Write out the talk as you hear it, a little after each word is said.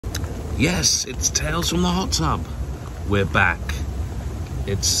Yes, it's Tales from the Hot Tub. We're back.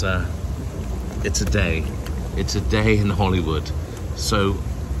 It's a day. It's a day in Hollywood. So,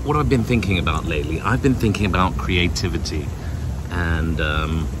 what I've been thinking about lately, I've been thinking about creativity and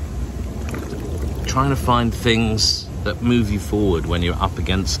trying to find things that move you forward when you're up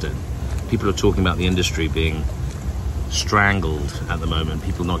against it. People are talking about the industry being strangled at the moment.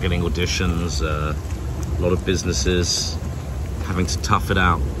 People not getting auditions, a lot of businesses having to tough it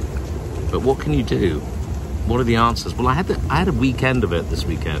out. But what can you do? What are the answers? Well, I had a weekend of it this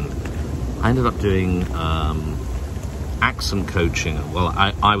weekend. I ended up doing accent coaching. Well,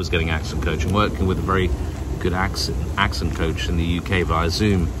 I was getting accent coaching, working with a very good accent coach in the UK via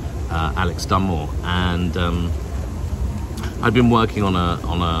Zoom, Alex Dunmore, and I'd been working on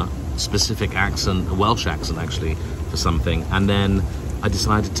a specific accent, a Welsh accent actually, for something, and then I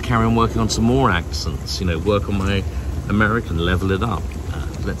decided to carry on working on some more accents. You know, work on my American, level it up.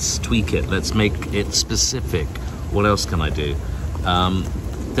 Let's tweak it. Let's make it specific. What else can I do?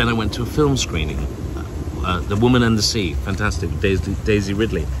 Then I went to a film screening, The Woman and the Sea, fantastic, Daisy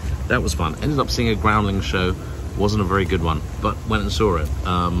Ridley. That was fun. Ended up seeing a Groundling show. Wasn't a very good one, but went and saw it.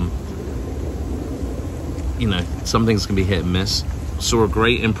 You know, some things can be hit and miss. Saw a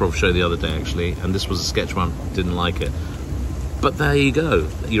great improv show the other day, actually, and this was a sketch one. Didn't like it. But there you go.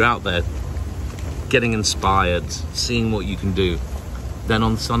 You're out there getting inspired, seeing what you can do. Then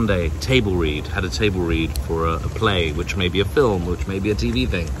on Sunday, had a table read for a play, which may be a film, which may be a TV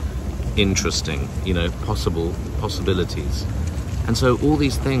thing. Interesting, you know, possibilities. And so all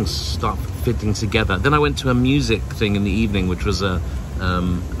these things start fitting together. Then I went to a music thing in the evening, which was a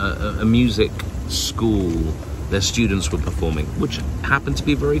music school. Their students were performing, which happened to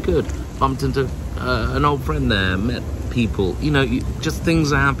be very good. Bumped into an old friend there, met people, you know, just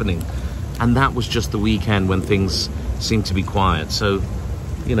things are happening. And that was just the weekend when things seem to be quiet. So,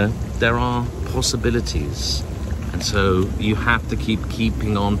 you know, there are possibilities, and so you have to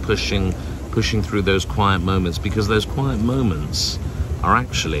keeping on pushing through those quiet moments, because those quiet moments are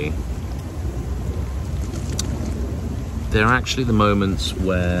actually the moments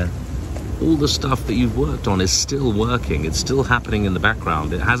where all the stuff that you've worked on is still working. It's still happening in the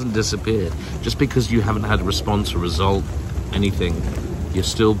background. It hasn't disappeared. Just because you haven't had a response, a result, anything, you're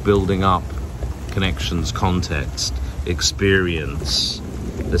still building up connections, context, experience.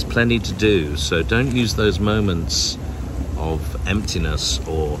 There's plenty to do, so don't use those moments of emptiness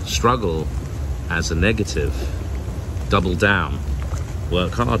or struggle as a negative. Double down,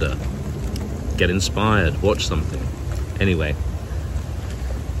 work harder, get inspired, watch something. Anyway,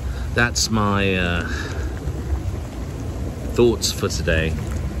 that's my thoughts for today.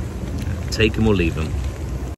 Take them or leave them.